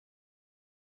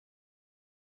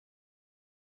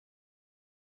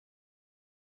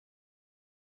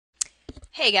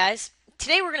Hey guys,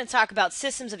 today we're going to talk about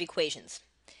systems of equations.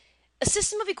 A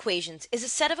system of equations is a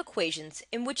set of equations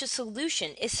in which a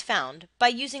solution is found by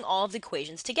using all of the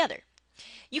equations together.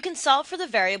 You can solve for the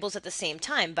variables at the same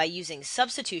time by using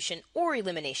substitution or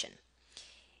elimination.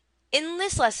 In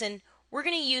this lesson, we're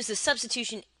going to use the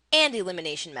substitution and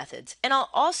elimination methods, and I'll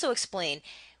also explain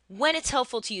when it's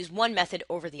helpful to use one method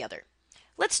over the other.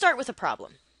 Let's start with a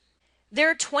problem.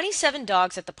 There are 27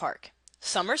 dogs at the park.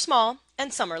 Some are small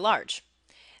and some are large.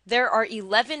 There are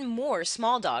 11 more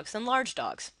small dogs than large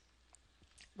dogs.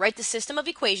 Write the system of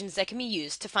equations that can be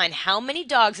used to find how many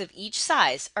dogs of each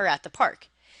size are at the park.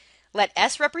 Let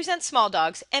S represent small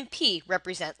dogs and P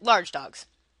represent large dogs.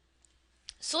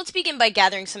 So let's begin by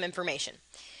gathering some information.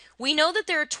 We know that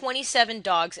there are 27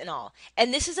 dogs in all,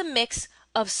 and this is a mix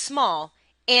of small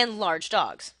and large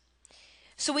dogs.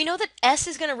 So we know that S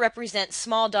is going to represent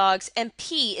small dogs and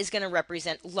P is going to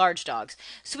represent large dogs.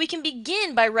 So we can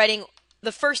begin by writing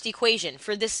the first equation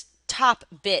for this top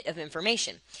bit of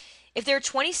information. If there are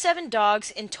 27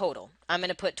 dogs in total, I'm going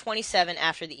to put 27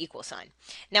 after the equal sign.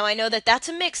 Now I know that that's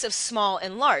a mix of small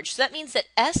and large, so that means that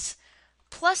S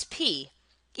plus P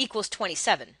equals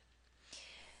 27.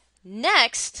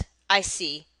 Next, I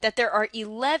see that there are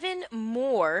 11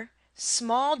 more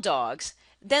small dogs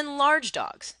than large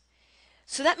dogs.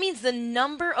 So that means the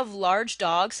number of large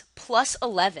dogs plus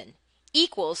 11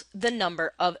 equals the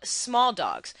number of small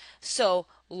dogs. So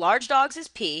large dogs is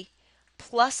P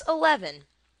plus 11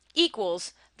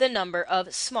 equals the number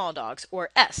of small dogs, or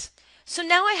S. So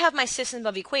now I have my system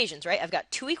of equations, right? I've got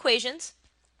two equations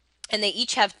and they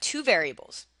each have two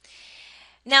variables.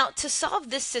 Now to solve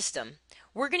this system,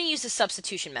 we're going to use the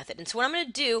substitution method. And so what I'm going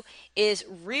to do is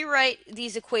rewrite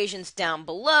these equations down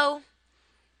below,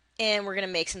 and we're going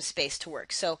to make some space to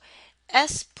work. So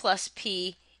S plus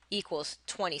P equals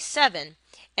 27,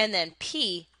 and then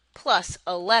P plus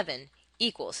 11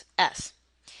 equals S.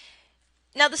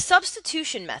 Now the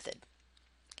substitution method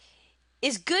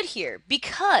is good here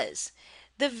because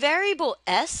the variable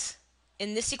S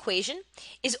in this equation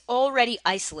is already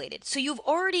isolated. So you've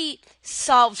already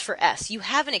solved for S. You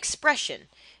have an expression.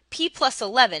 P plus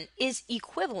 11 is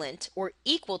equivalent or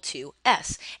equal to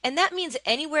S. And that means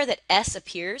anywhere that S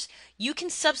appears, you can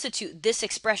substitute this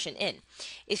expression in.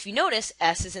 If you notice,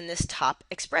 S is in this top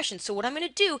expression. So what I'm going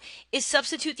to do is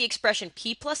substitute the expression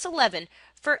P plus 11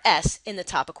 for S in the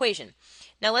top equation.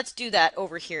 Now let's do that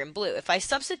over here in blue. If I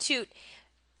substitute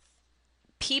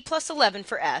P plus 11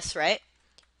 for S, right?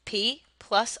 P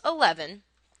plus 11,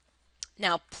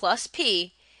 now plus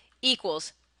P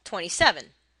equals 27.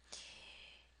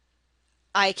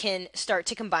 I can start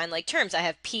to combine like terms. I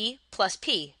have P plus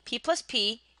P. P plus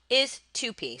P is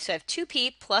 2P. So I have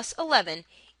 2P plus 11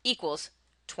 equals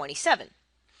 27.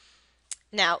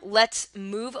 Now let's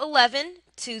move 11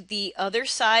 to the other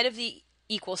side of the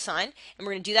equal sign, and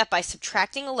we're going to do that by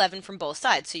subtracting 11 from both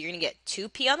sides. So you're going to get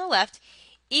 2P on the left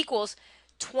equals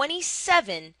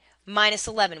 27 minus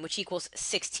 11, which equals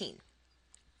 16.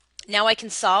 Now I can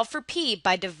solve for P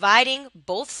by dividing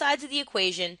both sides of the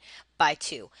equation by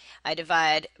 2. I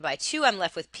divide by 2, I'm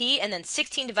left with P, and then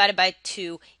 16 divided by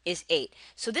 2 is 8.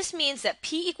 So this means that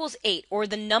P equals 8, or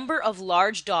the number of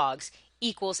large dogs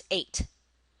equals 8.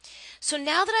 So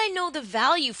now that I know the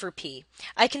value for P,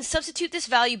 I can substitute this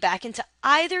value back into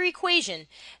either equation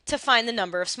to find the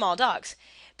number of small dogs.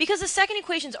 Because the second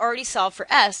equation is already solved for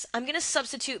S, I'm going to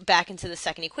substitute back into the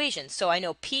second equation. So I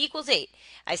know P equals 8.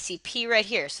 I see P right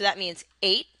here. So that means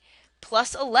 8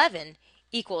 plus 11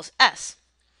 equals S.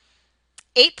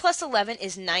 8 plus 11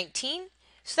 is 19.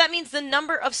 So that means the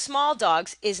number of small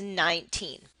dogs is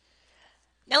 19.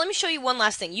 Now let me show you one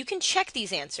last thing. You can check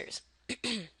these answers.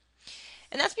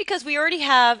 And that's because we already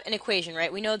have an equation,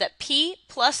 right? We know that P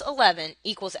plus 11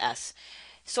 equals S.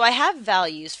 So I have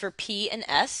values for P and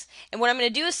S, and what I'm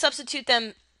going to do is substitute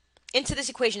them into this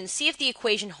equation and see if the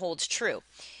equation holds true.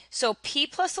 So P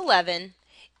plus 11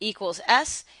 equals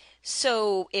S.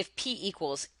 So if P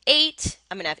equals 8,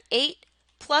 I'm going to have 8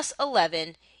 plus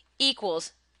 11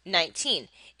 equals 19.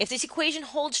 If this equation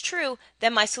holds true,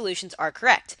 then my solutions are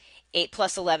correct. 8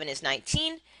 plus 11 is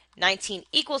 19. 19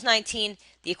 equals 19,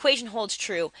 the equation holds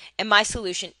true, and my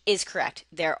solution is correct.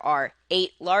 There are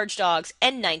 8 large dogs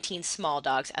and 19 small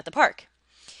dogs at the park.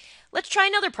 Let's try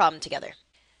another problem together.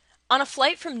 On a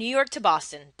flight from New York to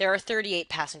Boston, there are 38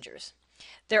 passengers.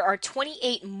 There are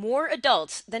 28 more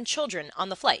adults than children on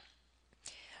the flight.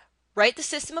 Write the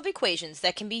system of equations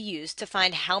that can be used to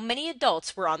find how many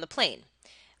adults were on the plane.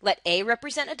 Let A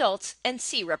represent adults and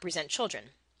C represent children.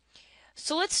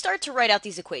 So let's start to write out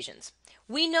these equations.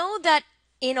 We know that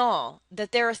in all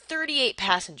that there are 38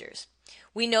 passengers.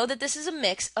 We know that this is a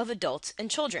mix of adults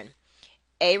and children.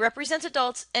 A represents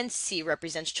adults and C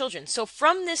represents children. So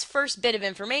from this first bit of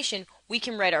information, we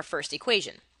can write our first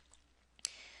equation.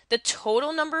 The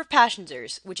total number of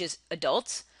passengers, which is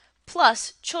adults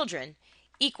plus children,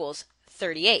 equals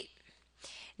 38.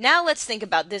 Now let's think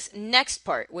about this next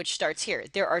part, which starts here.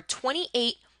 There are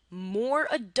 28 more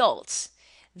adults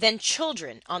than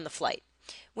children on the flight.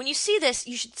 When you see this,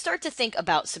 you should start to think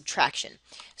about subtraction.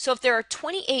 So if there are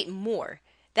 28 more,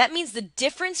 that means the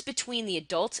difference between the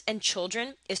adults and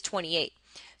children is 28.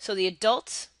 So the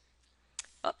adults,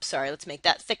 let's make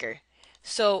that thicker.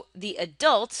 So the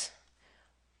adults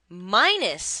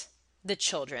minus the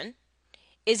children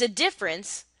is a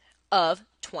difference of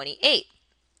 28.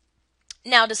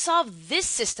 Now, to solve this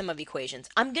system of equations,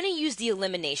 I'm going to use the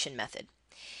elimination method.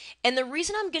 And the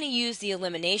reason I'm going to use the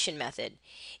elimination method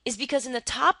is because in the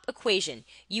top equation,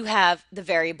 you have the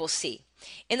variable c.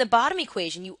 In the bottom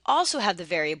equation, you also have the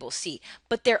variable c,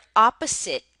 but they're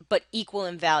opposite but equal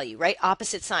in value, right?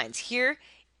 Opposite signs. Here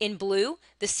in blue,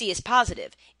 the c is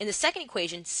positive. In the second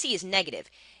equation, c is negative.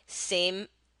 Same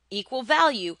equal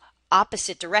value,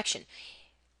 opposite direction.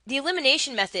 The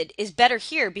elimination method is better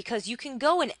here because you can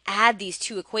go and add these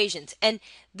two equations, and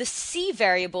the c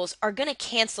variables are going to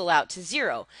cancel out to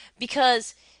 0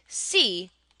 because c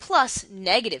plus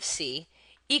negative c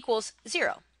equals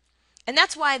 0. And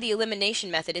that's why the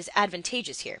elimination method is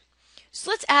advantageous here.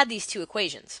 So let's add these two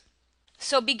equations.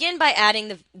 So begin by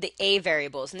adding the a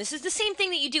variables, and this is the same thing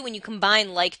that you do when you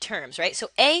combine like terms, right? So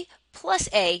a plus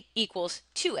a equals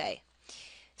 2a.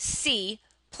 C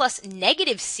plus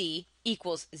negative c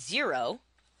equals 0,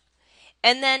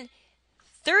 and then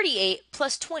 38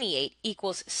 plus 28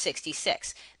 equals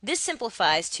 66. This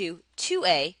simplifies to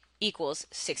 2a equals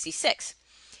 66.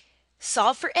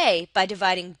 Solve for a by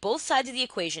dividing both sides of the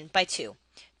equation by 2.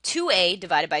 2a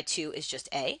divided by 2 is just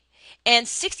a, and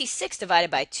 66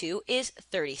 divided by 2 is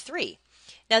 33.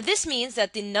 Now this means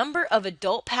that the number of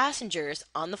adult passengers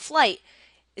on the flight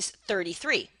is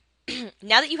 33.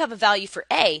 Now that you have a value for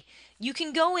a, you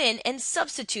can go in and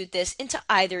substitute this into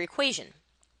either equation.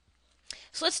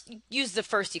 So let's use the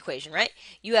first equation, right?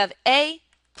 You have a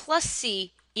plus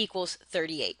c equals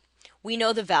 38. We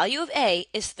know the value of a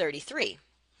is 33.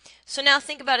 So now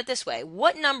think about it this way.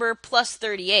 What number plus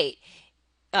 33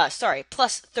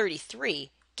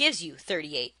 gives you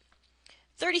 38?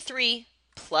 33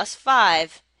 plus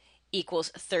 5 equals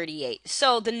 38.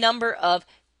 So the number of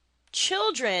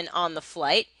children on the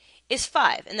flight is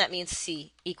 5, and that means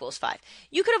c equals 5.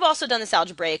 You could have also done this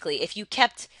algebraically if you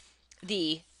kept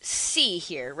the c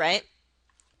here, right?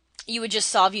 You would just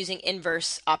solve using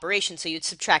inverse operation. So you'd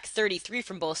subtract 33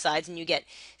 from both sides, and you get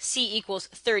c equals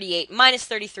 38 minus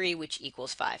 33, which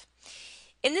equals 5.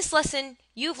 In this lesson,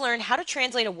 you've learned how to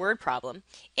translate a word problem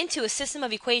into a system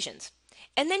of equations.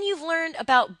 And then you've learned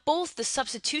about both the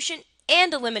substitution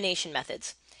and elimination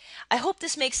methods. I hope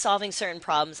this makes solving certain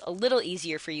problems a little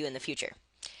easier for you in the future.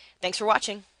 Thanks for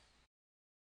watching.